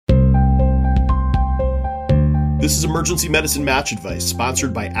This is Emergency Medicine Match Advice,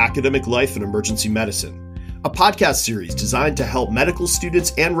 sponsored by Academic Life and Emergency Medicine, a podcast series designed to help medical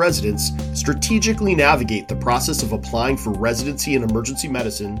students and residents strategically navigate the process of applying for residency in emergency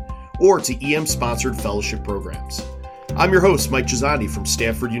medicine or to EM-sponsored fellowship programs. I'm your host, Mike Gisandi from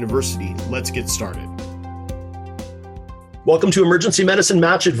Stanford University. Let's get started. Welcome to Emergency Medicine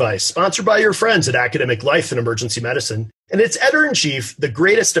Match Advice, sponsored by your friends at Academic Life and Emergency Medicine. And its editor-in-chief, the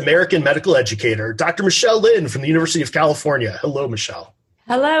greatest American medical educator, Dr. Michelle Lin from the University of California. Hello, Michelle.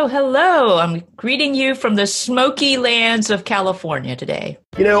 Hello. I'm greeting you from the smoky lands of California today.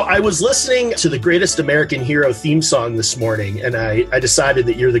 You know, I was listening to the Greatest American Hero theme song this morning, and I decided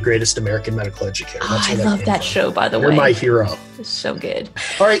that you're the greatest American medical educator. I love that show, by the way. You're my hero. It's so good.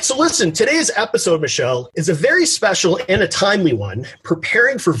 All right, so listen, today's episode, Michelle, is a very special and a timely one,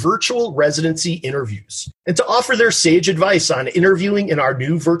 preparing for virtual residency interviews. And to offer their sage advice on interviewing in our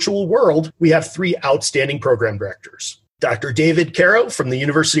new virtual world, we have three outstanding program directors. Dr. David Caro from the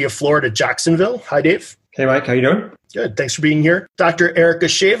University of Florida, Jacksonville. Hi, Dave. Hey, Mike. How you doing? Good. Thanks for being here. Dr. Erica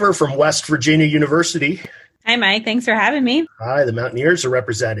Shaver from West Virginia University. Hi, Mike. Thanks for having me. Hi, the Mountaineers are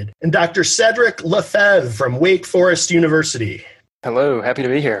represented. And Dr. Cedric Lefebvre from Wake Forest University. Hello. Happy to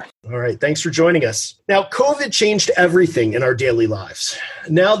be here. All right. Thanks for joining us. Now, COVID changed everything in our daily lives.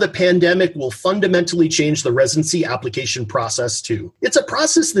 Now the pandemic will fundamentally change the residency application process too. It's a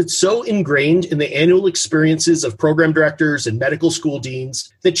process that's so ingrained in the annual experiences of program directors and medical school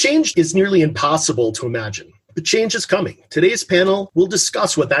deans that change is nearly impossible to imagine. But change is coming. Today's panel will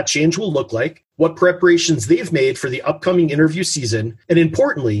discuss what that change will look like, what preparations they've made for the upcoming interview season, and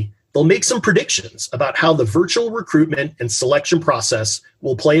importantly, they'll make some predictions about how the virtual recruitment and selection process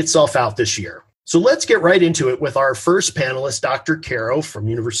will play itself out this year. So let's get right into it with our first panelist, Dr. Caro from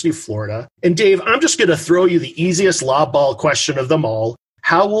University of Florida. And Dave, I'm just going to throw you the easiest lob ball question of them all.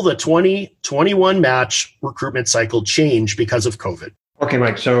 How will the 2021 match recruitment cycle change because of COVID? Okay,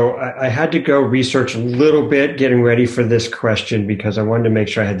 Mike. So I had to go research a little bit getting ready for this question because I wanted to make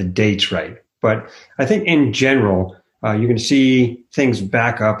sure I had the dates right. But I think in general, you can see things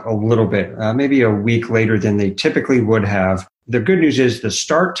back up a little bit, maybe a week later than they typically would have. The good news is the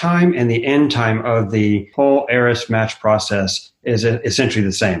start time and the end time of the whole ARIS match process is essentially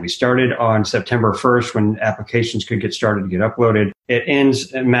the same. We started on September 1st when applications could get started to get uploaded. It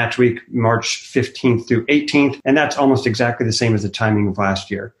ends at match week, March 15th through 18th, and that's almost exactly the same as the timing of last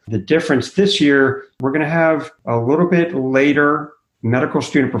year. The difference this year, we're going to have a little bit later medical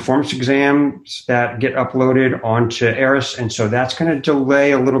student performance exams that get uploaded onto ARIS. And so that's going to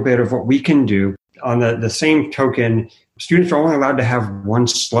delay a little bit of what we can do. On the same token, students are only allowed to have one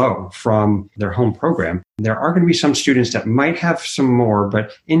SLO from their home program. There are going to be some students that might have some more,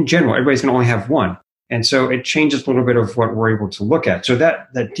 but in general, everybody's going to only have one. And so it changes a little bit of what we're able to look at. So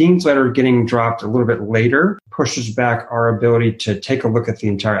that dean's letter getting dropped a little bit later pushes back our ability to take a look at the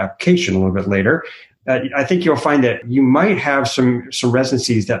entire application a little bit later. I think you'll find that you might have some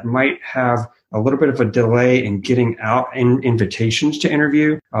residencies that might have a little bit of a delay in getting out invitations to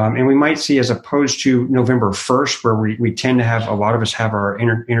interview. And we might see, as opposed to November 1st, where we tend to have a lot of us have our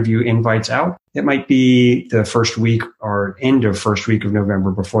interview invites out, it might be the first week or end of first week of November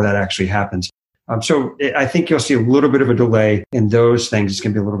before that actually happens. So I think you'll see a little bit of a delay in those things. It's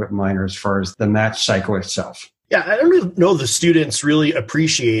going to be a little bit minor as far as the match cycle itself. Yeah, I don't know the students really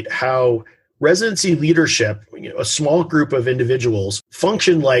appreciate how residency leadership, a small group of individuals,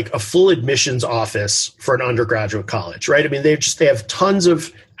 function like a full admissions office for an undergraduate college, right? I mean, they have tons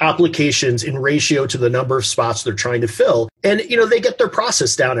of applications in ratio to the number of spots they're trying to fill. And, they get their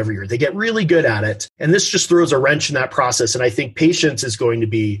process down every year. They get really good at it. And this just throws a wrench in that process. And I think patience is going to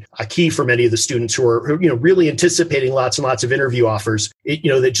be a key for many of the students who are, really anticipating lots and lots of interview offers.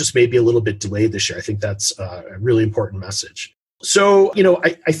 That just may be a little bit delayed this year. I think that's a really important message. So,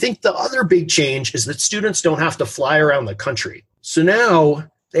 I think the other big change is that students don't have to fly around the country. So now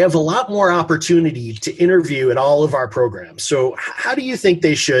they have a lot more opportunity to interview at all of our programs. So how do you think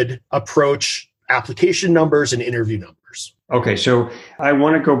they should approach application numbers and interview numbers? Okay, so I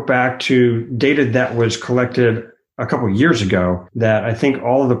want to go back to data that was collected a couple of years ago that I think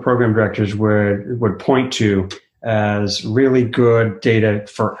all of the program directors would point to as really good data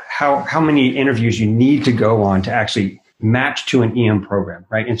for how many interviews you need to go on to actually match to an EM program,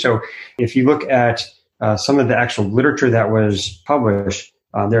 right? And so if you look at some of the actual literature that was published,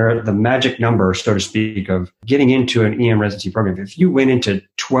 there are the magic number, so to speak, of getting into an EM residency program. If you went into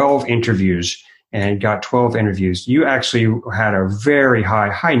 12 interviews and got 12 interviews, you actually had a very high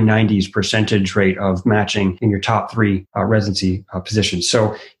 90s percentage rate of matching in your top three residency positions.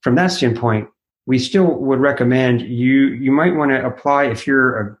 So from that standpoint, we still would recommend you might want to apply if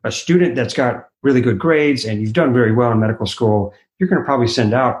you're a student that's got really good grades and you've done very well in medical school. You're going to probably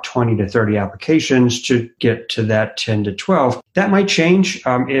send out 20 to 30 applications to get to that 10 to 12. That might change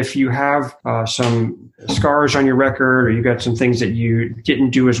if you have some scars on your record, or you got some things that you didn't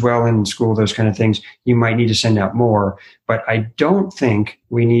do as well in school, those kind of things. You might need to send out more. But I don't think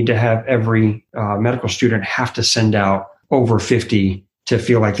we need to have every medical student have to send out over 50 to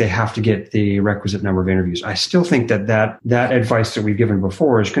feel like they have to get the requisite number of interviews. I still think that advice that we've given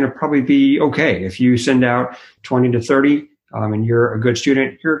before is going to probably be okay. If you send out 20 to 30, and you're a good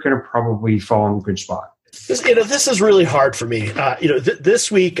student, you're going to probably fall in a good spot. This is really hard for me. This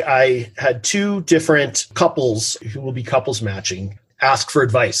week I had two different couples who will be couples matching ask for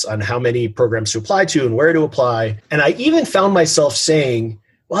advice on how many programs to apply to and where to apply. And I even found myself saying,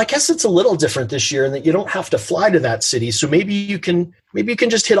 well, I guess it's a little different this year in that you don't have to fly to that city. So maybe you can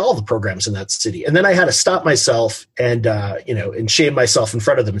just hit all the programs in that city. And then I had to stop myself and shame myself in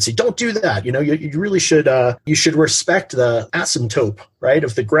front of them and say, don't do that. You really should, you should respect the asymptote, right,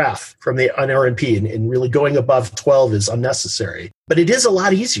 of the graph from the NRNP, and really going above 12 is unnecessary. But it is a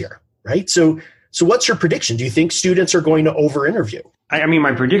lot easier, right? So what's your prediction? Do you think students are going to over-interview? I mean,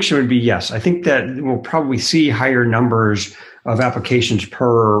 my prediction would be yes. I think that we'll probably see higher numbers of applications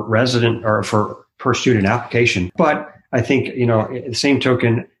per resident or per student application. But I think, at the same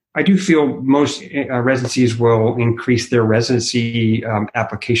token, I do feel most residencies will increase their residency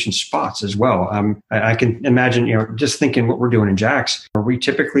application spots as well. I can imagine, just thinking what we're doing in JAX, we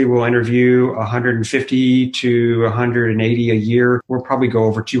typically will interview 150 to 180 a year. We'll probably go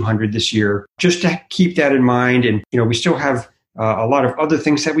over 200 this year, just to keep that in mind. And, we still have a lot of other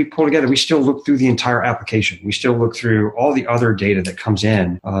things that we pull together. We still look through the entire application. We still look through all the other data that comes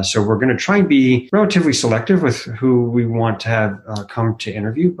in. So we're going to try and be relatively selective with who we want to have come to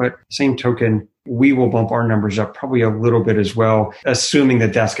interview. But same token, we will bump our numbers up probably a little bit as well, assuming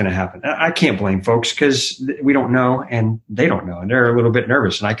that that's going to happen. I can't blame folks because we don't know and they don't know. And they're a little bit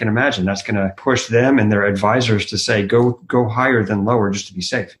nervous. And I can imagine that's going to push them and their advisors to say, go higher than lower just to be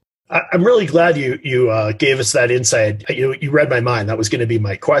safe. I'm really glad you gave us that insight. You read my mind. That was going to be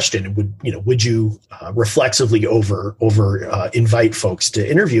my question. Would you reflexively over invite folks to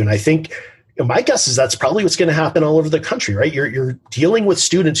interview? And I think my guess is that's probably what's going to happen all over the country, right? You're dealing with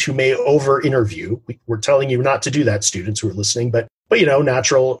students who may over interview. We're telling you not to do that, students who are listening, but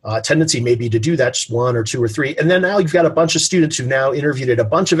natural tendency may be to do that, just one or two or three. And then now you've got a bunch of students who now interviewed at a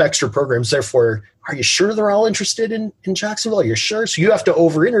bunch of extra programs. Therefore, are you sure they're all interested in Jacksonville? Are you sure? So you have to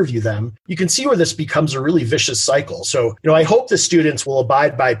over-interview them. You can see where this becomes a really vicious cycle. So, I hope the students will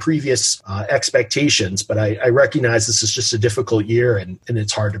abide by previous expectations, but I recognize this is just a difficult year and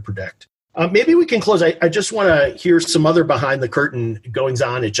it's hard to predict. Maybe we can close. I just want to hear some other behind the curtain goings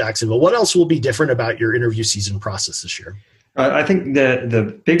on at Jacksonville. What else will be different about your interview season process this year? I think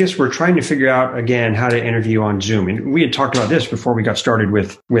the biggest, we're trying to figure out, again, how to interview on Zoom. And we had talked about this before we got started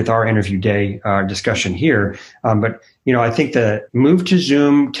with our interview day discussion here. But I think the move to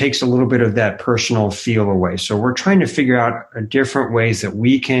Zoom takes a little bit of that personal feel away. So we're trying to figure out different ways that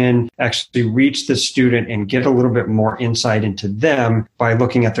we can actually reach the student and get a little bit more insight into them by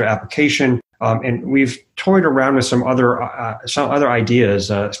looking at their application. And we've toyed around with some other ideas,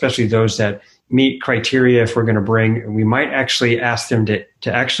 especially those that meet criteria. If we're going to bring, we might actually ask them to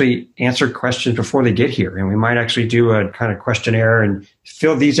actually answer questions before they get here. And we might actually do a kind of questionnaire and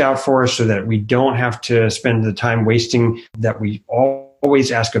fill these out for us so that we don't have to spend the time wasting that we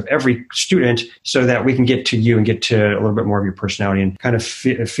always ask of every student, so that we can get to you and get to a little bit more of your personality and kind of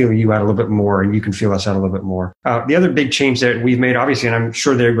feel you out a little bit more, and you can feel us out a little bit more. The other big change that we've made, obviously, and I'm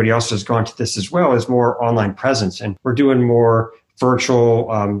sure that everybody else has gone to this as well, is more online presence. And we're doing more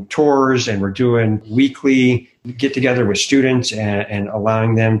virtual tours, and we're doing weekly get together with students and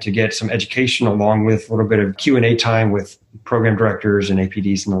allowing them to get some education along with a little bit of Q&A time with program directors and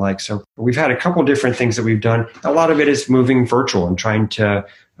APDs and the like. So we've had a couple different things that we've done. A lot of it is moving virtual and trying to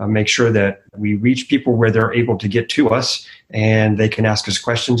make sure that we reach people where they're able to get to us and they can ask us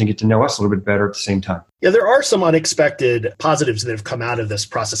questions and get to know us a little bit better at the same time. Yeah, there are some unexpected positives that have come out of this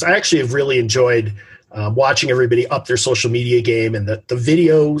process. I actually have really enjoyed watching everybody up their social media game and the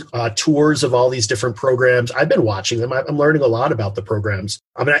video tours of all these different programs. I've been watching them. I'm learning a lot about the programs.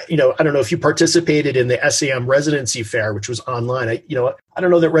 I mean, I don't know if you participated in the SAM residency fair, which was online. I don't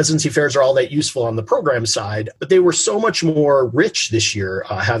know that residency fairs are all that useful on the program side, but they were so much more rich this year,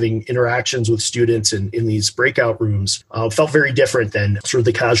 having interactions with students in these breakout rooms. Felt very different than sort of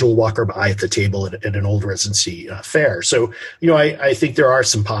the casual walker by at the table at an old residency fair. So, I think there are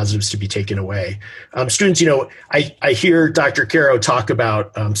some positives to be taken away. Students, I hear Dr. Caro talk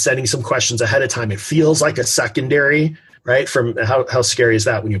about sending some questions ahead of time. It feels like a secondary, right? From how scary is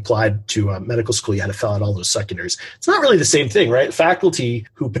that when you applied to medical school, you had to fill out all those secondaries. It's not really the same thing, right? Faculty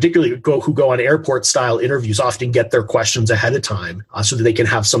who particularly go on airport style interviews often get their questions ahead of time so that they can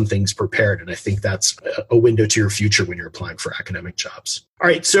have some things prepared. And I think that's a window to your future when you're applying for academic jobs. All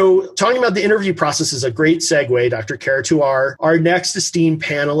right. So talking about the interview process is a great segue, Dr. Caro, to our next esteemed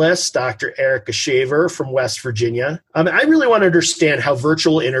panelist, Dr. Erica Shaver from West Virginia. I really want to understand how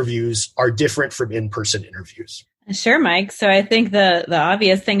virtual interviews are different from in-person interviews. Sure, Mike. So I think the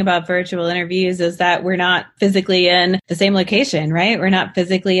obvious thing about virtual interviews is that we're not physically in the same location, right? We're not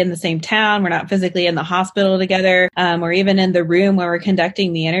physically in the same town. We're not physically in the hospital together, or even in the room where we're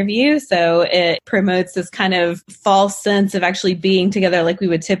conducting the interview. So it promotes this kind of false sense of actually being together like we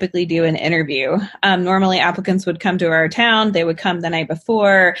would typically do an interview. Normally applicants would come to our town. They would come the night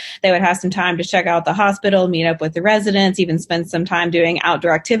before. They would have some time to check out the hospital, meet up with the residents, even spend some time doing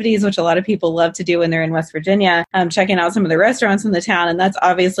outdoor activities, which a lot of people love to do when they're in West Virginia. Checking out some of the restaurants in the town. And that's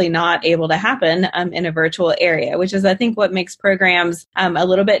obviously not able to happen in a virtual area, which is, I think, what makes programs a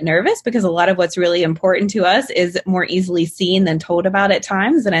little bit nervous, because a lot of what's really important to us is more easily seen than told about at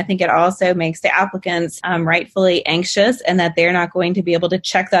times. And I think it also makes the applicants rightfully anxious, and that they're not going to be able to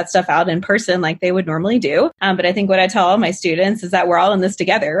check that stuff out in person like they would normally do. But I think what I tell all my students is that we're all in this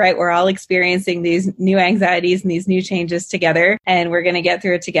together, right? We're all experiencing these new anxieties and these new changes together, and we're going to get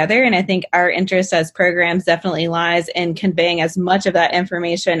through it together. And I think our interest as programs definitely lies in conveying as much of that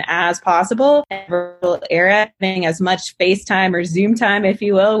information as possible in the virtual era, having as much FaceTime or Zoom time, if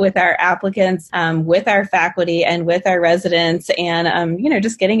you will, with our applicants, with our faculty, and with our residents, and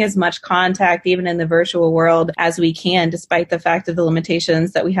just getting as much contact even in the virtual world as we can, despite the fact of the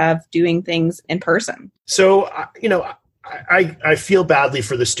limitations that we have doing things in person. So, I feel badly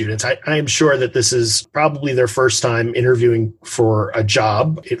for the students. I am sure that this is probably their first time interviewing for a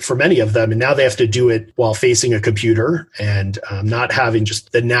job for many of them. And now they have to do it while facing a computer and not having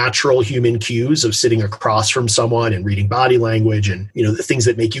just the natural human cues of sitting across from someone and reading body language and, the things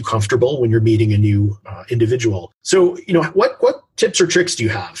that make you comfortable when you're meeting a new individual. So, what tips or tricks do you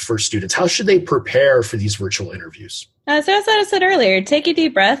have for students? How should they prepare for these virtual interviews? So as I said earlier, take a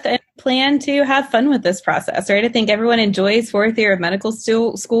deep breath and plan to have fun with this process, right? I think everyone enjoys fourth year of medical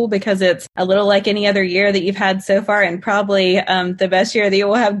school because it's a little like any other year that you've had so far, and probably the best year that you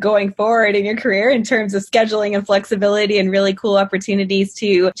will have going forward in your career in terms of scheduling and flexibility and really cool opportunities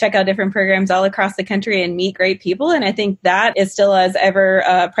to check out different programs all across the country and meet great people. And I think that is still as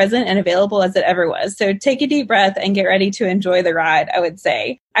ever present and available as it ever was. So take a deep breath and get ready to enjoy the ride, I would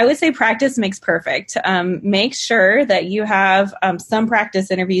say. Practice makes perfect. Make sure that you have some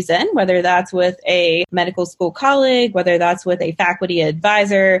practice interviews in, whether that's with a medical school colleague, whether that's with a faculty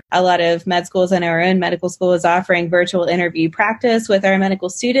advisor. A lot of med schools and our own medical school is offering virtual interview practice with our medical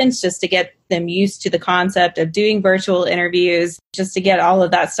students just to get them used to the concept of doing virtual interviews, just to get all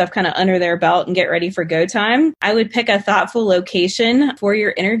of that stuff kind of under their belt and get ready for go time. I would pick a thoughtful location for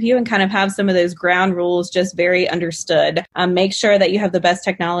your interview and kind of have some of those ground rules just very understood. Make sure that you have the best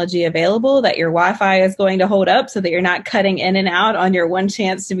technology available, that your Wi-Fi is going to hold up so that you're not cutting in and out on your one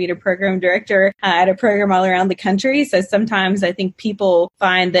chance to meet a program director at a program all around the country. So sometimes I think people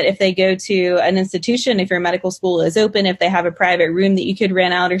find that if they go to an institution, if your medical school is open, if they have a private room that you could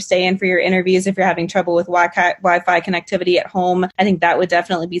rent out or stay in for your interviews, if you're having trouble with Wi-Fi connectivity at home, I think that would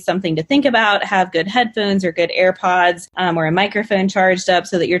definitely be something to think about. Have good headphones or good AirPods or a microphone charged up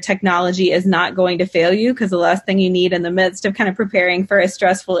so that your technology is not going to fail you, because the last thing you need in the midst of kind of preparing for a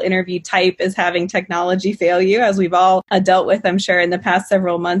stressful interview type is having technology fail you, as we've all dealt with, I'm sure, in the past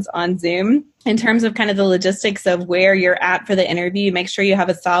several months on Zoom. In terms of kind of the logistics of where you're at for the interview, make sure you have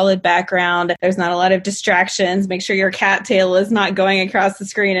a solid background. There's not a lot of distractions. Make sure your cat tail is not going across the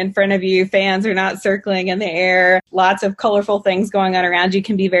screen in front of you. Fans are not circling in the air. Lots of colorful things going on around you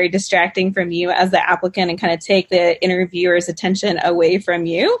can be very distracting from you as the applicant and kind of take the interviewer's attention away from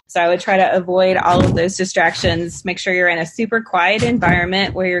you. So I would try to avoid all of those distractions. Make sure you're in a super quiet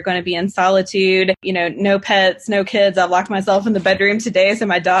environment where you're going to be in solitude. No pets, no kids. I've locked myself in the bedroom today so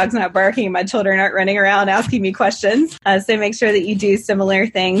my dog's not barking and my children aren't running around asking me questions. So make sure that you do similar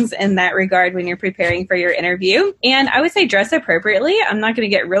things in that regard when you're preparing for your interview. And I would say dress appropriately. I'm not going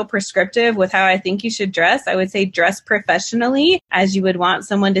to get real prescriptive with how I think you should dress. I would say dress professionally as you would want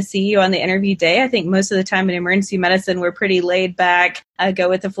someone to see you on the interview day. I think most of the time in emergency medicine, we're pretty laid back. go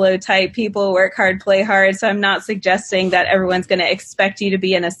with the flow type people, work hard, play hard. So I'm not suggesting that everyone's going to expect you to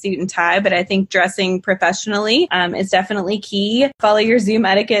be in a suit and tie, but I think dressing professionally is definitely key. Follow your Zoom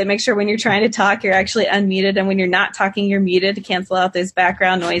etiquette. Make sure when you're trying to talk, you're actually unmuted. And when you're not talking, you're muted to cancel out those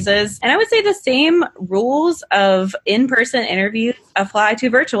background noises. And I would say the same rules of in-person interviews apply to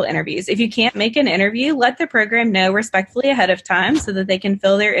virtual interviews. If you can't make an interview, let the program know respectfully ahead of time so that they can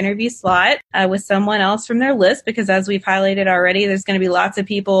fill their interview slot with someone else from their list. Because as we've highlighted already, there's going to be lots of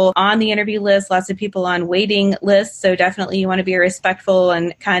people on the interview list, lots of people on waiting lists. So definitely you want to be respectful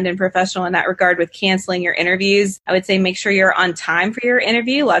and kind and professional in that regard with canceling your interviews. I would say make sure you're on time for your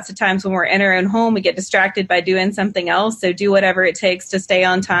interview. Lots of times when we're in our own home, we get distracted by doing something else. So do whatever it takes to stay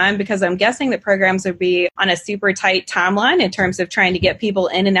on time, because I'm guessing that programs would be on a super tight timeline in terms of trying to get people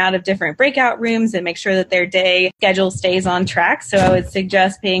in and out of different breakout rooms and make sure that their day schedule stays on track. So I would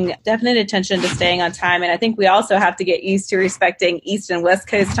suggest paying definite attention to staying on time. And I think we also have to get used to respecting East and West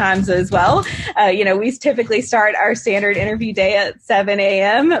Coast times as well. We typically start our standard interview day at 7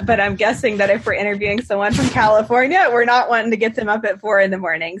 a.m., but I'm guessing that if we're interviewing someone from California, we're not wanting to get them up at 4 in the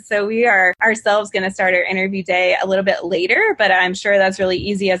morning. So we are ourselves going to start our interview day a little bit later, but I'm sure that's really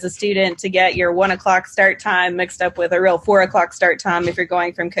easy as a student to get your 1 o'clock start time mixed up with a real 4 o'clock start time if you're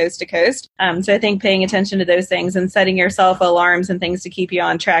going from coast to coast. So I think paying attention to those things and setting yourself alarms and things to keep you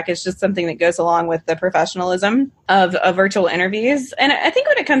on track is just something that goes along with the professionalism of virtual interviews. And I think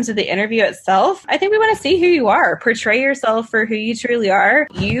when it comes to the interview itself, I think we want to see who you are. Portray yourself for who you truly are,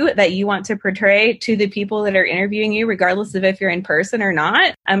 that you want to portray to the people that are interviewing you, regardless of if you're in person or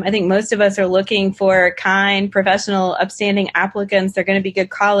not. I think most of us are looking for kind, professional, upstanding applicants. They're going to be good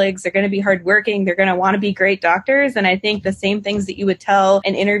colleagues. They're going to be hardworking. They're going to want to be great doctors. And I think the same things that you would tell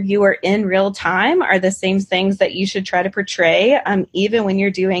an interviewer in real time are the same things that you should try to portray, even when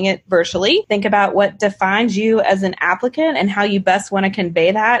you're doing it virtually. Think about what defines you as an applicant and how you best want to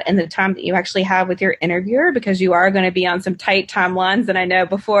convey that in the time that you actually have with your interviewer, because you are going to be on some tight timelines. And I know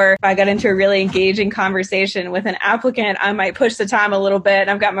before, if I got into a really engaging conversation with an applicant, I might push the time a little bit.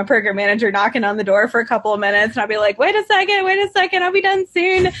 I've got my program manager knocking on the door for a couple of minutes, and I'll be like, wait a second, I'll be done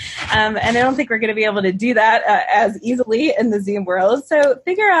soon. And I don't think we're going to be able to do that as easily in the Zoom world. So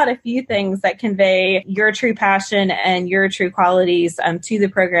figure out a few things that convey your true passion and your true qualities to the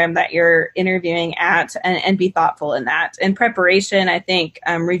program that you're interviewing at, and be thoughtful in that. In preparation, I think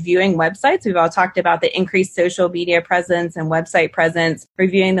reviewing websites. We've all talked about the increased social media presence and website presence,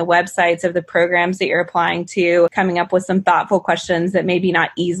 reviewing the websites of the programs that you're applying to, coming up with some thoughtful questions that may be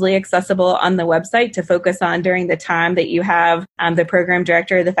not easily accessible on the website to focus on during the time that you have the program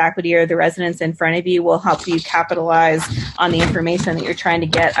director, the faculty, or the residents in front of you will help you capitalize on the information that you're trying to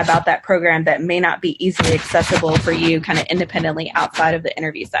get about that program that may not be easily accessible for you kind of independently outside of the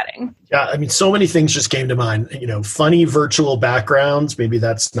interview setting. Yeah, I mean, so many things just came to mind. Funny virtual backgrounds. Maybe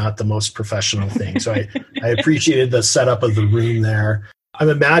that's not the most professional thing. So I appreciated the setup of the room there. I'm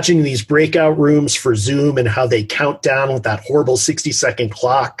imagining these breakout rooms for Zoom and how they count down with that horrible 60-second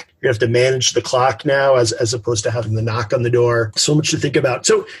clock. You have to manage the clock now as opposed to having the knock on the door. So much to think about.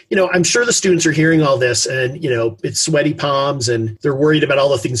 So, I'm sure the students are hearing all this and, it's sweaty palms and they're worried about all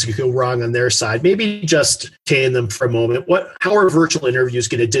the things that could go wrong on their side. Maybe just detain them for a moment. How are virtual interviews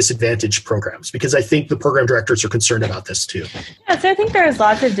going to disadvantage programs? Because I think the program directors are concerned about this too. Yeah, so I think there's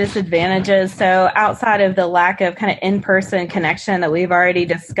lots of disadvantages. So outside of the lack of kind of in-person connection that we've already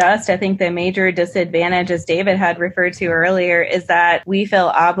discussed, I think the major disadvantage, as David had referred to earlier, is that we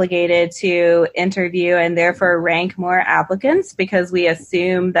feel obligated to interview and therefore rank more applicants because we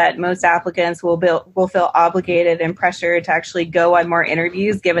assume that most applicants will feel obligated and pressured to actually go on more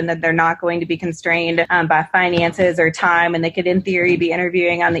interviews, given that they're not going to be constrained by finances or time, and they could in theory be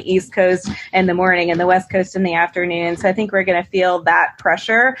interviewing on the East Coast in the morning and the West Coast in the afternoon. So I think we're going to feel that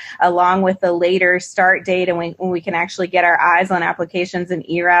pressure along with the later start date, and when we can actually get our eyes on applications in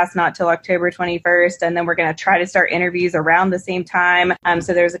ERAS not till October 21st, and then we're going to try to start interviews around the same time.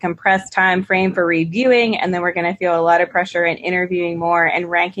 So there's a compressed time frame for reviewing, and then we're going to feel a lot of pressure in interviewing more and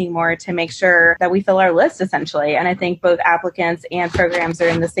ranking more to make sure that we fill our list essentially. And I think both applicants and programs are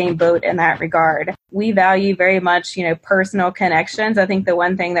in the same boat in that regard. We value very much, personal connections. I think the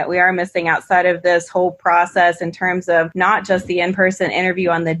one thing that we are missing outside of this whole process in terms of not just the in-person interview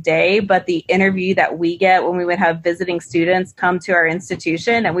on the day, but the interview that we get when we would have visiting students come to our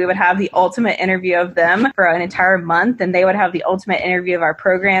institution, and we would have the ultimate interview of them for an entire month, and they would have the ultimate interview of our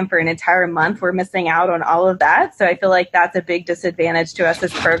program for an entire month. We're missing out on all of that. So I feel like that's a big disadvantage to us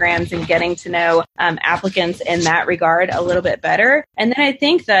as programs and getting to know applicants in that regard a little bit better. And then I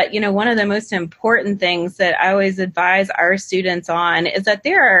think that, one of the most important important things that I always advise our students on is that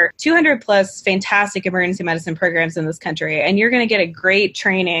there are 200 plus fantastic emergency medicine programs in this country, and you're going to get a great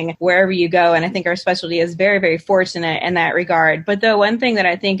training wherever you go. And I think our specialty is very, very fortunate in that regard. But the one thing that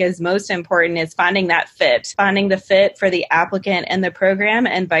I think is most important is finding that fit, finding the fit for the applicant and the program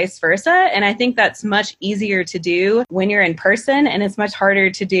and vice versa. And I think that's much easier to do when you're in person, and it's much harder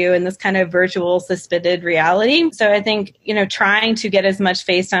to do in this kind of virtual suspended reality. So I think, trying to get as much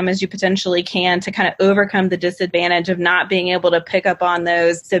face time as you potentially can to kind of overcome the disadvantage of not being able to pick up on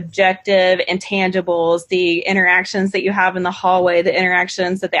those subjective intangibles, the interactions that you have in the hallway, the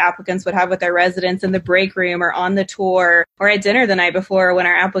interactions that the applicants would have with their residents in the break room or on the tour or at dinner the night before, when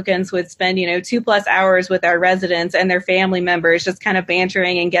our applicants would spend, 2+ hours with our residents and their family members, just kind of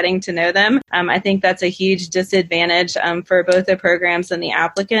bantering and getting to know them. I think that's a huge disadvantage for both the programs and the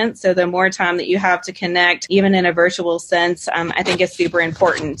applicants. So the more time that you have to connect, even in a virtual sense, I think is super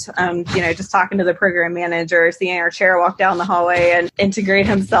important. Just talking to the program manager, seeing our chair walk down the hallway and integrate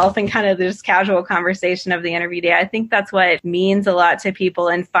himself in kind of this casual conversation of the interview day. I think that's what means a lot to people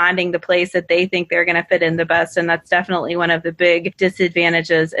in finding the place that they think they're going to fit in the best. And that's definitely one of the big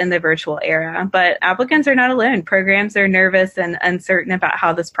disadvantages in the virtual era. But applicants are not alone. Programs are nervous and uncertain about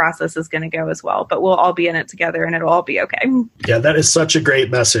how this process is going to go as well. But we'll all be in it together and it'll all be okay. Yeah, that is such a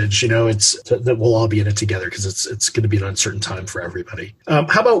great message. It's that we'll all be in it together, because it's going to be an uncertain time for everybody.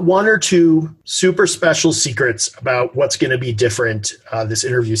 How about one or two super special secrets about what's going to be different this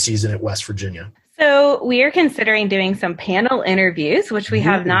interview season at West Virginia? So we are considering doing some panel interviews, which we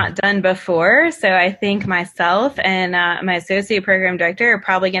have not done before. So I think myself and my associate program director are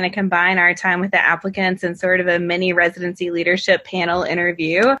probably going to combine our time with the applicants in sort of a mini residency leadership panel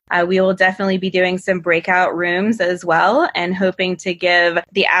interview. We will definitely be doing some breakout rooms as well, and hoping to give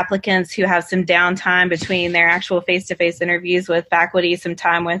the applicants who have some downtime between their actual face-to-face interviews with faculty some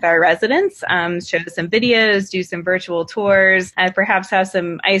time with our residents, show some videos, do some virtual tours, perhaps have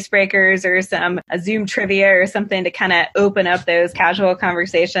some icebreakers or some a Zoom trivia or something to kind of open up those casual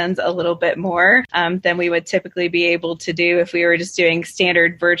conversations a little bit more than we would typically be able to do if we were just doing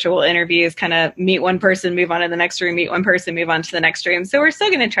standard virtual interviews, kind of meet one person, move on to the next room, meet one person, move on to the next room. So we're still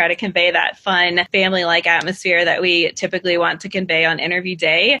going to try to convey that fun family-like atmosphere that we typically want to convey on interview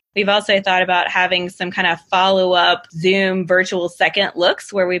day. We've also thought about having some kind of follow-up Zoom virtual second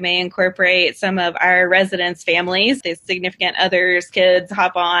looks where we may incorporate some of our residents' families, the significant others, kids,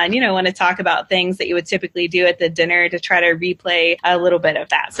 hop on, want to talk about things that you would typically do at the dinner to try to replay a little bit of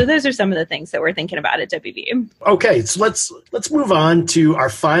that. So those are some of the things that we're thinking about at WVU. Okay, so let's move on to our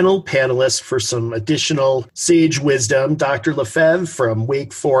final panelist for some additional sage wisdom, Dr. Lefebvre from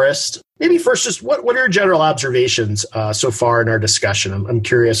Wake Forest. Maybe first, just what are your general observations so far in our discussion? I'm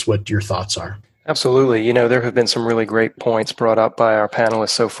curious what your thoughts are. Absolutely. There have been some really great points brought up by our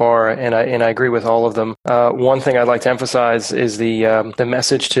panelists so far, and I agree with all of them. One thing I'd like to emphasize is the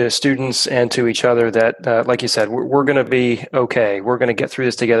message to students and to each other that, like you said, we're going to be okay. We're going to get through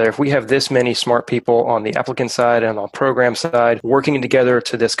this together. If we have this many smart people on the applicant side and on program side working together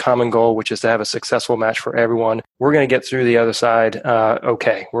to this common goal, which is to have a successful match for everyone, we're going to get through the other side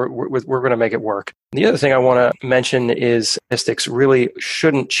okay. We're going to make it work. The other thing I want to mention is statistics really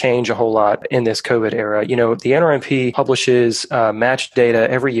shouldn't change a whole lot in this COVID era. The NRMP publishes matched data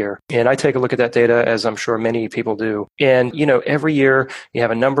every year, and I take a look at that data, as I'm sure many people do. And, every year you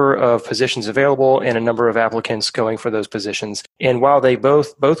have a number of positions available and a number of applicants going for those positions. And while they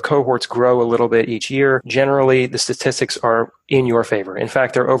both cohorts grow a little bit each year, generally the statistics are in your favor. In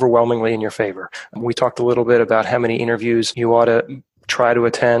fact, they're overwhelmingly in your favor. We talked a little bit about how many interviews you ought to try to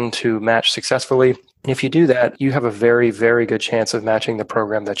attend to match successfully. And if you do that, you have a very, very good chance of matching the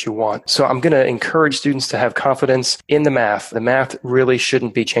program that you want. So I'm going to encourage students to have confidence in the math. The math really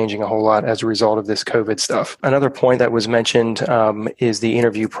shouldn't be changing a whole lot as a result of this COVID stuff. Another point that was mentioned is the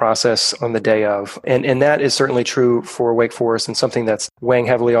interview process on the day of. And that is certainly true for Wake Forest, and something that's weighing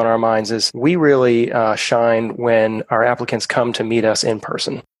heavily on our minds is we really shine when our applicants come to meet us in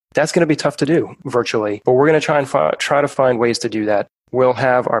person. That's going to be tough to do virtually, but we're going to try to find ways to do that. We'll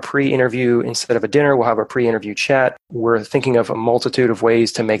have our pre-interview, instead of a dinner, we'll have our pre-interview chat. We're thinking of a multitude of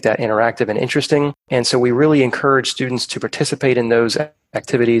ways to make that interactive and interesting. And so we really encourage students to participate in those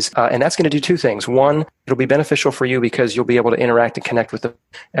activities. And that's going to do two things. One, it'll be beneficial for you because you'll be able to interact and connect with them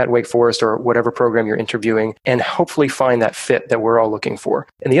at Wake Forest or whatever program you're interviewing, and hopefully find that fit that we're all looking for.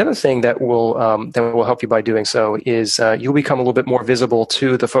 And the other thing that will help you by doing so is you'll become a little bit more visible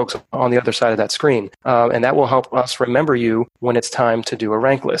to the folks on the other side of that screen. And that will help us remember you when it's time them to do a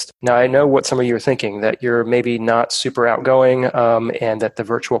rank list. Now, I know what some of you are thinking, that you're maybe not super outgoing and that the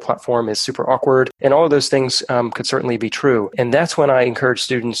virtual platform is super awkward. And all of those things could certainly be true. And that's when I encourage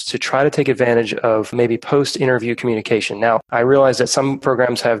students to try to take advantage of maybe post-interview communication. Now, I realize that some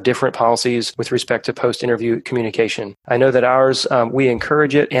programs have different policies with respect to post-interview communication. I know that ours, we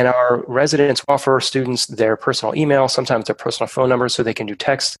encourage it, and our residents offer students their personal email, sometimes their personal phone number, so they can do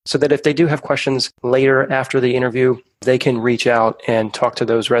text, so that if they do have questions later after the interview, they can reach out and talk to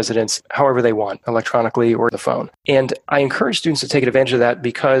those residents however they want, electronically or the phone. And I encourage students to take advantage of that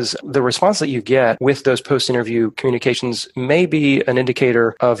because the response that you get with those post-interview communications may be an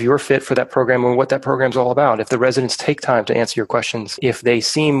indicator of your fit for that program and what that program's all about. If the residents take time to answer your questions, if they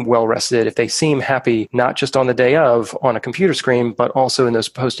seem well-rested, if they seem happy, not just on the day of on a computer screen, but also in those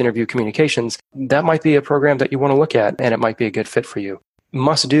post-interview communications, that might be a program that you want to look at, and it might be a good fit for you.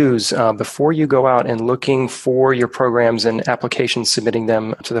 Must-dos before you go out and looking for your programs and applications, submitting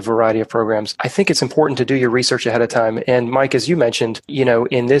them to the variety of programs. I think it's important to do your research ahead of time. And Mike, as you mentioned,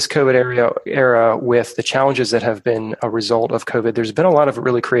 in this COVID era with the challenges that have been a result of COVID, there's been a lot of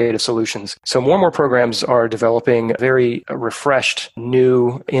really creative solutions. So more and more programs are developing very refreshed,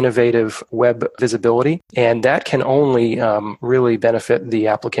 new, innovative web visibility. And that can only really benefit the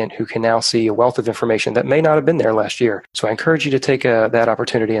applicant who can now see a wealth of information that may not have been there last year. So I encourage you to take that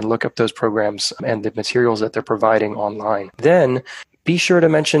opportunity and look up those programs and the materials that they're providing online. Then be sure to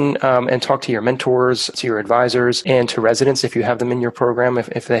mention and talk to your mentors, to your advisors, and to residents if you have them in your program,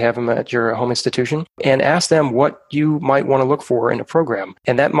 if they have them at your home institution, and ask them what you might want to look for in a program.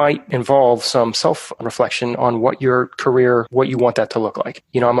 And that might involve some self-reflection on what your career, what you want that to look like.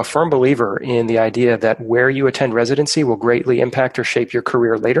 I'm a firm believer in the idea that where you attend residency will greatly impact or shape your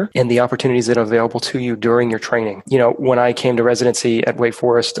career later and the opportunities that are available to you during your training. When I came to residency at Wake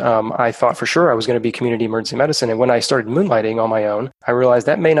Forest, I thought for sure I was going to be community emergency medicine. And when I started moonlighting on my own, I realized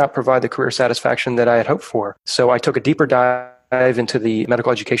that may not provide the career satisfaction that I had hoped for. So I took a deeper dive into the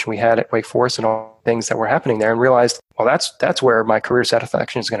medical education we had at Wake Forest and all the things that were happening there and realized, well, that's where my career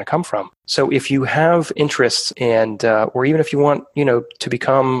satisfaction is going to come from. So if you have interests and, or even if you want, to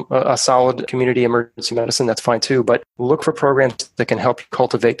become a solid community emergency medicine, that's fine too. But look for programs that can help you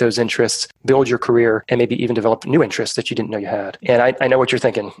cultivate those interests, build your career, and maybe even develop new interests that you didn't know you had. And I know what you're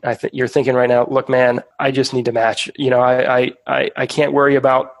thinking. You're thinking right now, look, man, I just need to match. I can't worry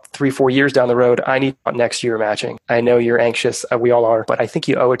about 3-4 years down the road. I need next year matching. I know you're anxious. We all are. But I think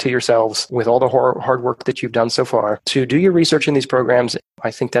you owe it to yourselves with all the hard work that you've done so far to do your research in these programs.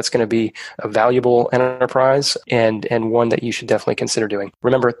 I think that's going to be a valuable enterprise and one that you should definitely consider doing.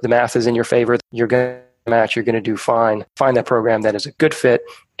 Remember, the math is in your favor. You're going to match. You're going to do fine. Find that program that is a good fit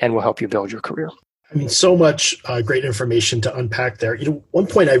and will help you build your career. So much great information to unpack there. One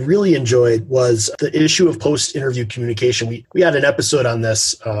point I really enjoyed was the issue of post-interview communication. We had an episode on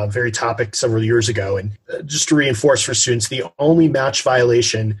this very topic several years ago. And just to reinforce for students, the only match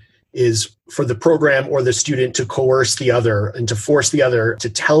violation is for the program or the student to coerce the other and to force the other to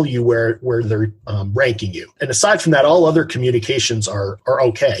tell you where they're ranking you. And aside from that, all other communications are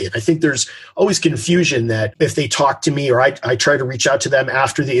okay. And I think there's always confusion that if they talk to me or I try to reach out to them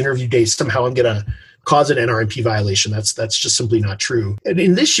after the interview day, somehow I'm going to cause an NRMP violation. That's just simply not true. And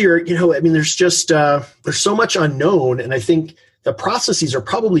in this year, there's just there's so much unknown, and I think the processes are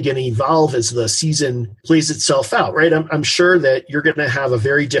probably going to evolve as the season plays itself out, right? I'm sure that you're going to have a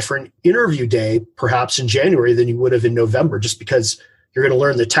very different interview day, perhaps in January than you would have in November, just because you're going to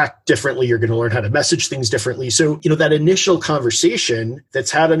learn the tech differently. You're going to learn how to message things differently. So, that initial conversation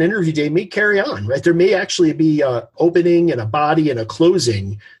that's had on interview day may carry on, right? There may actually be an opening and a body and a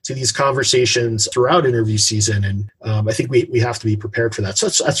closing to these conversations throughout interview season. And I think we have to be prepared for that. So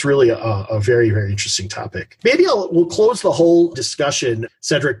that's really a very, very interesting topic. Maybe we'll close the whole discussion,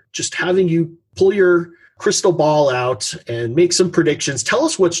 Cedric, just having you pull your crystal ball out and make some predictions. Tell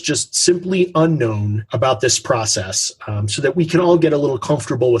us what's just simply unknown about this process so that we can all get a little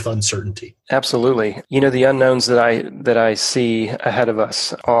comfortable with uncertainty. Absolutely. The unknowns that I see ahead of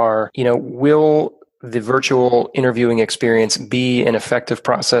us are, will the virtual interviewing experience be an effective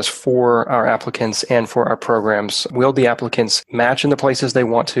process for our applicants and for our programs? Will the applicants match in the places they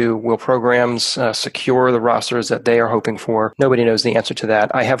want to? Will programs secure the rosters that they are hoping for? Nobody knows the answer to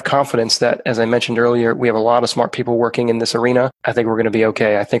that. I have confidence that, as I mentioned earlier, we have a lot of smart people working in this arena. I think we're going to be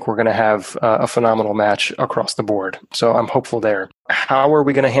okay. I think we're going to have a phenomenal match across the board. So I'm hopeful there. How are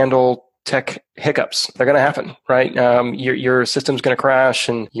we going to handle tech hiccups. They're going to happen, right? Your system's going to crash,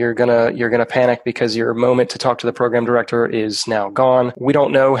 and you're going to panic because your moment to talk to the program director is now gone. We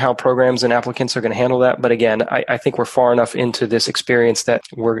don't know how programs and applicants are going to handle that, but again, I think we're far enough into this experience that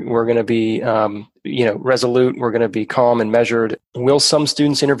we're going to be resolute. We're going to be calm and measured. Will some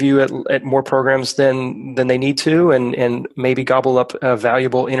students interview at more programs than they need to, and maybe gobble up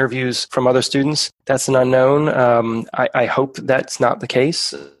valuable interviews from other students? That's an unknown. I hope that's not the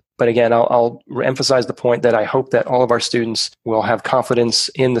case. But again, I'll emphasize the point that I hope that all of our students will have confidence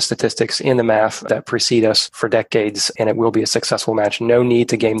in the statistics, in the math that precede us for decades, and it will be a successful match. No need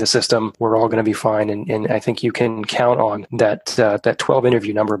to game the system. We're all going to be fine. And I think you can count on that 12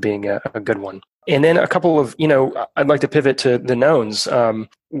 interview number being a good one. And then a couple of, I'd like to pivot to the knowns.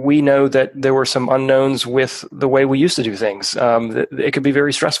 We know that there were some unknowns with the way we used to do things. It could be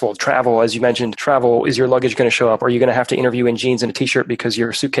very stressful. Travel, as you mentioned, is your luggage going to show up? Are you going to have to interview in jeans and a t-shirt because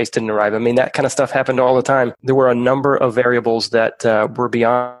your suitcase didn't arrive? I mean, that kind of stuff happened all the time. There were a number of variables that were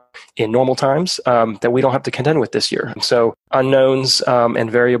beyond in normal times that we don't have to contend with this year. So unknowns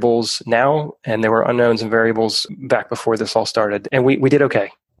and variables now, and there were unknowns and variables back before this all started. And we did okay.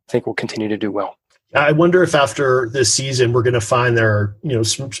 I think we'll continue to do well. I wonder if after this season, we're going to find there are,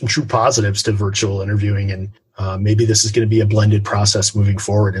 some true positives to virtual interviewing, and maybe this is going to be a blended process moving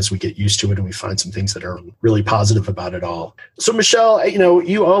forward as we get used to it and we find some things that are really positive about it all. So Michelle,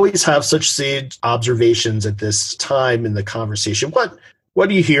 you always have such sage observations at this time in the conversation. What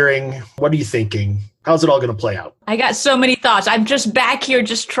are you hearing? What are you thinking? How's it all going to play out? I got so many thoughts. I'm just back here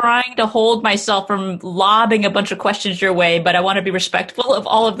just trying to hold myself from lobbing a bunch of questions your way, but I want to be respectful of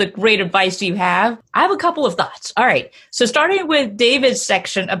all of the great advice you have. I have a couple of thoughts. All right. So starting with David's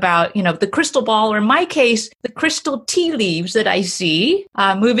section about, the crystal ball, or in my case, the crystal tea leaves that I see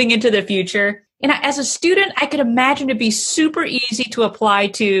moving into the future. And as a student, I could imagine it'd be super easy to apply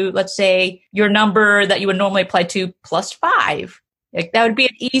to, let's say, your number that you would normally apply to +5. Like that would be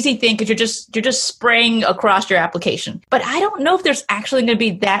an easy thing because you're just spraying across your application. But I don't know if there's actually going to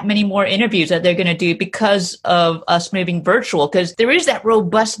be that many more interviews that they're going to do because of us moving virtual, because there is that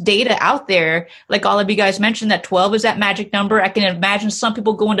robust data out there. Like all of you guys mentioned, that 12 is that magic number. I can imagine some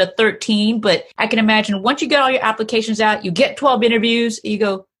people going to 13, but I can imagine once you get all your applications out, you get 12 interviews, you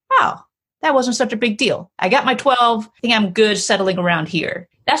go, wow, that wasn't such a big deal. I got my 12. I think I'm good settling around here.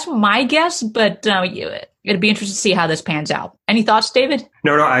 That's my guess, but it'd be interesting to see how this pans out. Any thoughts, David?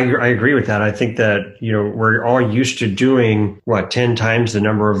 No, I agree with that. I think that, we're all used to doing 10 times the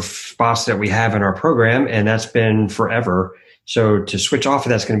number of spots that we have in our program, and that's been forever. So to switch off of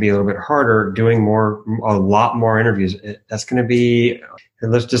that's going to be a little bit harder. Doing a lot more interviews, that's going to be,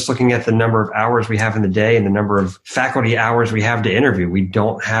 let's just looking at the number of hours we have in the day and the number of faculty hours we have to interview. We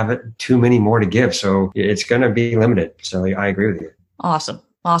don't have too many more to give. So it's going to be limited. So I agree with you. Awesome.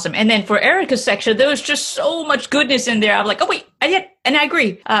 And then for Erica's section, there was just so much goodness in there. I'm like, oh, wait, and I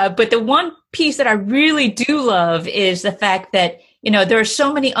agree. But the one piece that I really do love is the fact that, there are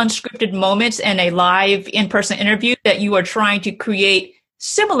so many unscripted moments in a live in-person interview that you are trying to create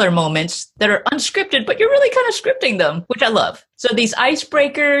similar moments that are unscripted, but you're really kind of scripting them, which I love. So these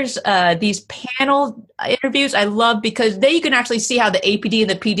icebreakers, these panel interviews, I love because there you can actually see how the APD and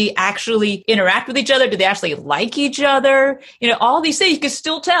the PD actually interact with each other. Do they actually like each other? All these things you can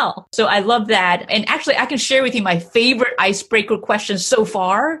still tell. So I love that. And actually, I can share with you my favorite icebreaker question so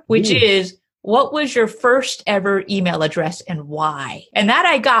far, which is, what was your first ever email address and why? And that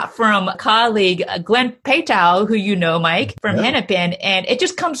I got from a colleague, Glenn Paytow, who you know, Mike, from Hennepin. And it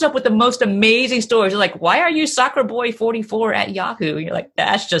just comes up with the most amazing stories. You're like, why are you soccerboy44 at Yahoo? You're like,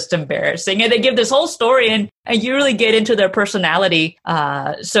 that's just embarrassing. And they give this whole story and you really get into their personality.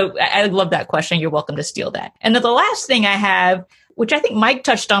 So I love that question. You're welcome to steal that. And then the last thing I have, which I think Mike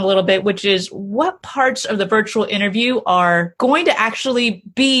touched on a little bit, which is what parts of the virtual interview are going to actually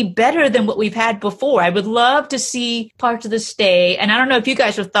be better than what we've had before. I would love to see parts of this stay. And I don't know if you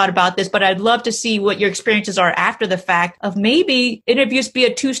guys have thought about this, but I'd love to see what your experiences are after the fact of maybe interviews be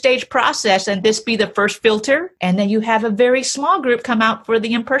a 2-stage process and this be the first filter. And then you have a very small group come out for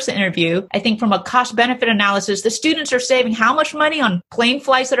the in-person interview. I think from a cost benefit analysis, the students are saving how much money on plane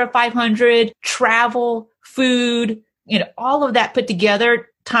flights that are $500, travel, food, all of that put together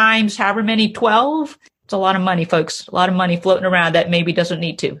times however many, 12. It's a lot of money, folks. A lot of money floating around that maybe doesn't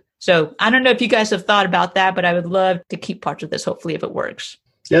need to. So I don't know if you guys have thought about that, but I would love to keep parts of this, hopefully, if it works.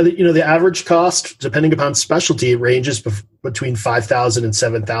 Yeah, the average cost, depending upon specialty, ranges between $5,000 and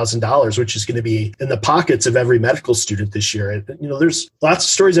 $7,000, which is going to be in the pockets of every medical student this year. And, there's lots of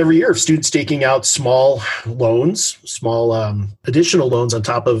stories every year of students taking out small loans, small additional loans on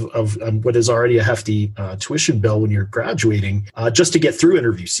top of what is already a hefty tuition bill when you're graduating, just to get through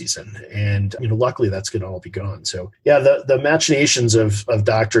interview season. And, luckily that's going to all be gone. So yeah, the machinations of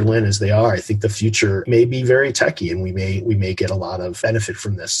Dr. Lin as they are, I think the future may be very techy, and we may get a lot of benefit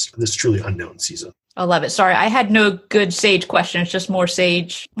from this truly unknown season. I love it. Sorry, I had no good SAGE questions, just more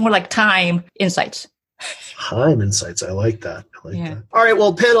like time insights. Time insights. I like that. That. All right.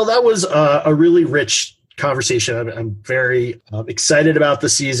 Well, panel, that was a really rich conversation. I'm very excited about the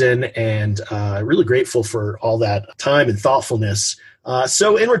season and really grateful for all that time and thoughtfulness.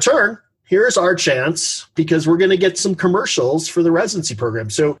 So in return, here's our chance, because we're going to get some commercials for the residency program.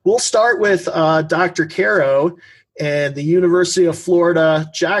 So we'll start with Dr. Caro and the University of Florida,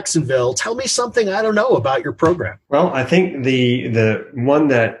 Jacksonville. Tell me something I don't know about your program. Well, I think the one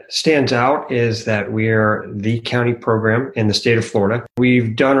that stands out is that we're the county program in the state of Florida.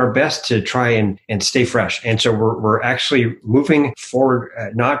 We've done our best to try and stay fresh. And so we're actually moving forward,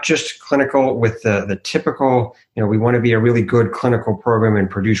 not just clinical with the typical, we want to be a really good clinical program and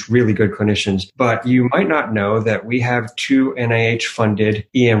produce really good clinicians. But you might not know that we have 2 NIH-funded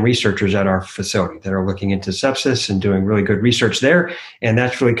EM researchers at our facility that are looking into sepsis and doing really good research there. And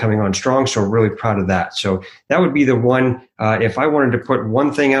that's really coming on strong. So we're really proud of that. So that would be the one, if I wanted to put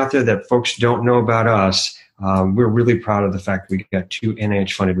one thing out there that folks don't know about us, we're really proud of the fact that we got 2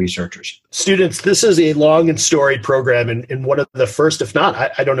 NIH-funded researchers. Students, this is a long and storied program, and one of the first, if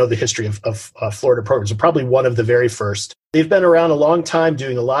not, I don't know the history of Florida programs, but probably one of the very first. They've been around a long time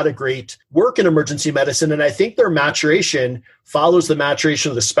doing a lot of great work in emergency medicine, and I think their maturation follows the maturation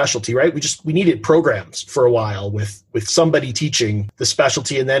of the specialty, right? We needed programs for a while with somebody teaching the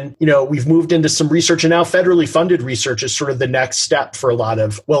specialty, and then, we've moved into some research, and now federally funded research is sort of the next step for a lot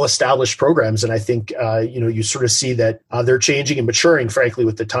of well-established programs, and I think, you sort of see that they're changing and maturing, frankly,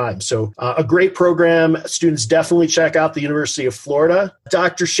 with the time. So a great program. Students definitely check out the University of Florida.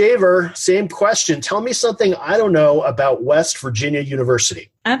 Dr. Shaver, same question. Tell me something I don't know about West Virginia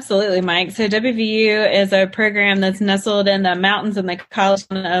University. Absolutely, Mike. So WVU is a program that's nestled in the mountains in the college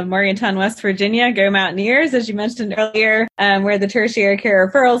town of Morgantown, West Virginia. Go Mountaineers, as you mentioned earlier. We're the tertiary care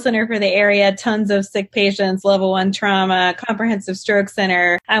referral center for the area. Tons of sick patients, level 1 trauma, comprehensive stroke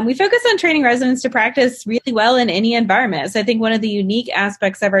center. We focus on training residents to practice really well in any environment. So I think one of the unique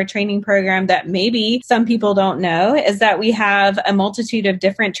aspects of our training program that maybe some people don't know is that we have a multitude of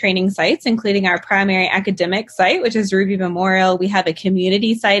different training sites, including our primary academic site, which is Ruby Memorial. We have a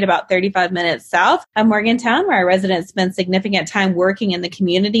community site about 35 minutes south of Morgantown, where our residents spend significant time working in the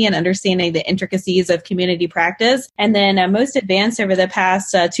community and understanding the intricacies of community practice. And then most advanced over the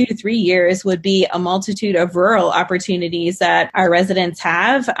past 2 to 3 years would be a multitude of rural opportunities that our residents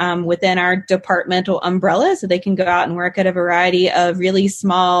have within our departmental umbrella, so they can go out and work at a variety of really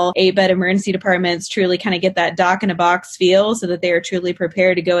small 8-bed emergency departments, truly kind of get that doc in a box feel so that they are truly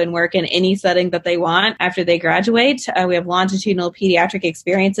prepared to go and work in any setting that they want after they graduate. We have longitudinal pediatric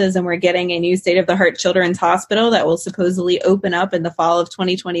experiences, and we're getting a new state-of-the-art children's hospital that will supposedly open up in the fall of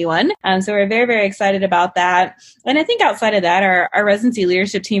 2021. So we're very, very excited about that. And I think outside of that, our residency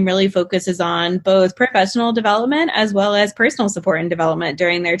leadership team really focuses on both professional development as well as personal support and development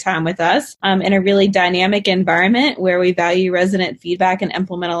during their time with us in a really dynamic environment where we value resident feedback and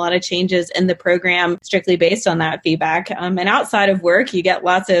implement a lot of changes in the program strictly based on that feedback. And outside of work, you get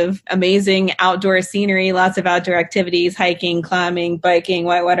lots of amazing outdoor scenery, lots of outdoor activities, hiking, climbing, biking,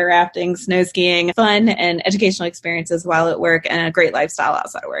 whitewater rafting, snow skiing, fun and educational experiences while at work, and a great lifestyle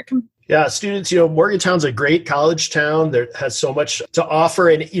outside of work. Yeah, students, Morgantown's a great college town that has so much to offer.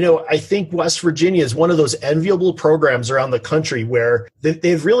 And, I think West Virginia is one of those enviable programs around the country where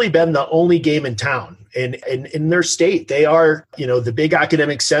they've really been the only game in town. And in their state, they are, the big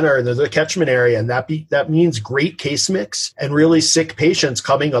academic center and the catchment area. And that means great case mix and really sick patients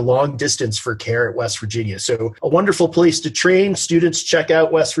coming a long distance for care at West Virginia. So a wonderful place to train. Students, check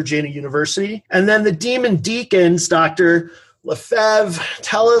out West Virginia University. And then the Demon Deacons, Dr. Lefebvre,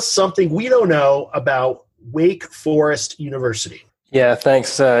 tell us something we don't know about Wake Forest University. Yeah,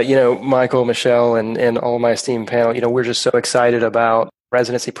 thanks. Michael, Michelle, and all my esteemed panel, we're just so excited about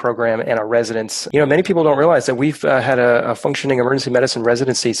residency program and our residents. Many people don't realize that we've had a functioning emergency medicine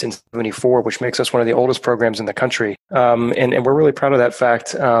residency since 1974, which makes us one of the oldest programs in the country. And we're really proud of that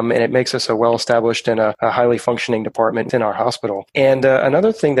fact. And it makes us a well-established and a highly functioning department in our hospital. And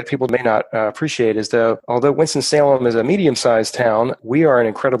another thing that people may not appreciate is although Winston-Salem is a medium-sized town, we are an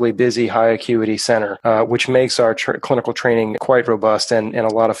incredibly busy high acuity center, which makes our clinical training quite robust and a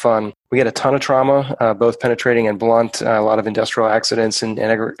lot of fun. We get a ton of trauma, both penetrating and blunt, a lot of industrial accidents and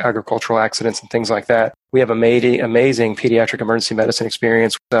agricultural accidents and things like that. We have amazing pediatric emergency medicine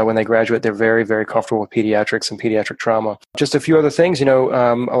experience. When they graduate, they're very, very comfortable with pediatrics and pediatric trauma. Just a few other things, a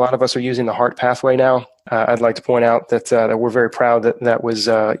lot of us are using the HEART pathway now. I'd like to point out that we're very proud that was,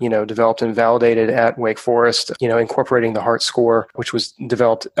 developed and validated at Wake Forest, incorporating the HEART score, which was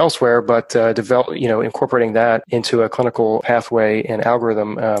developed elsewhere, but incorporating that into a clinical pathway and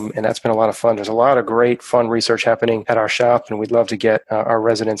algorithm. And that's been a lot of fun. There's a lot of great fun research happening at our shop, and we'd love to get our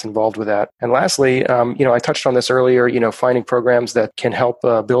residents involved with that. And lastly, I touched on this earlier, finding programs that can help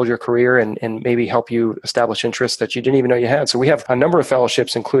build your career and maybe help you establish interests that you didn't even know you had. So we have a number of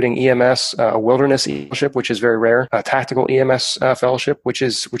fellowships, including EMS, a wilderness fellowship, which is very rare, a tactical EMS fellowship, which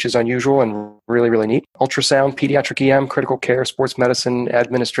is unusual and really, really neat, ultrasound, pediatric EM, critical care, sports medicine,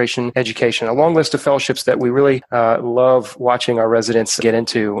 administration, education, a long list of fellowships that we really love watching our residents get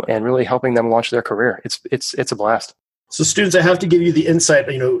into and really helping them launch their career. It's a blast. So students, I have to give you the insight.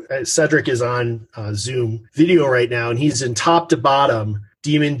 Cedric is on Zoom video right now, and he's in top to bottom,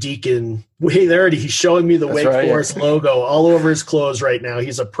 Demon Deacon. Hey, there it is. He's showing me the Wake Forest logo all over his clothes right now.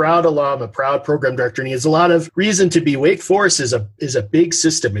 He's a proud alum, a proud program director, and he has a lot of reason to be. Wake Forest is a big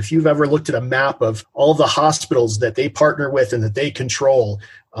system. If you've ever looked at a map of all the hospitals that they partner with and that they control,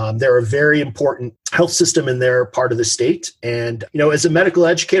 they're a very important health system in their part of the state. And, as a medical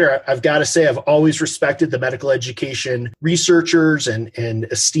educator, I've got to say, I've always respected the medical education researchers and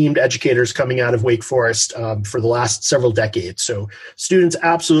esteemed educators coming out of Wake Forest for the last several decades. So students,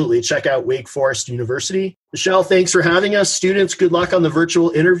 absolutely check out Wake Forest University. Michelle, thanks for having us. Students, good luck on the virtual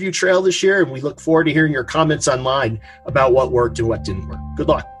interview trail this year. And we look forward to hearing your comments online about what worked and what didn't work. Good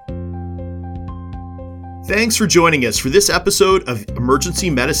luck. Thanks for joining us for this episode of Emergency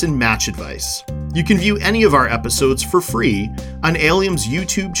Medicine Match Advice. You can view any of our episodes for free on Allium's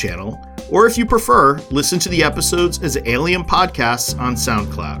YouTube channel, or if you prefer, listen to the episodes as Allium podcasts on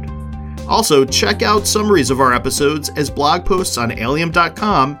SoundCloud. Also, check out summaries of our episodes as blog posts on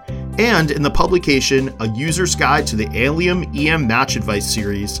Allium.com and in the publication A User's Guide to the Allium EM Match Advice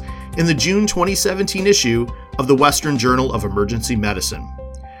series in the June 2017 issue of the Western Journal of Emergency Medicine.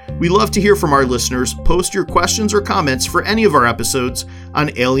 We love to hear from our listeners. Post your questions or comments for any of our episodes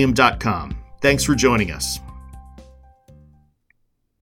on Allium.com. Thanks for joining us.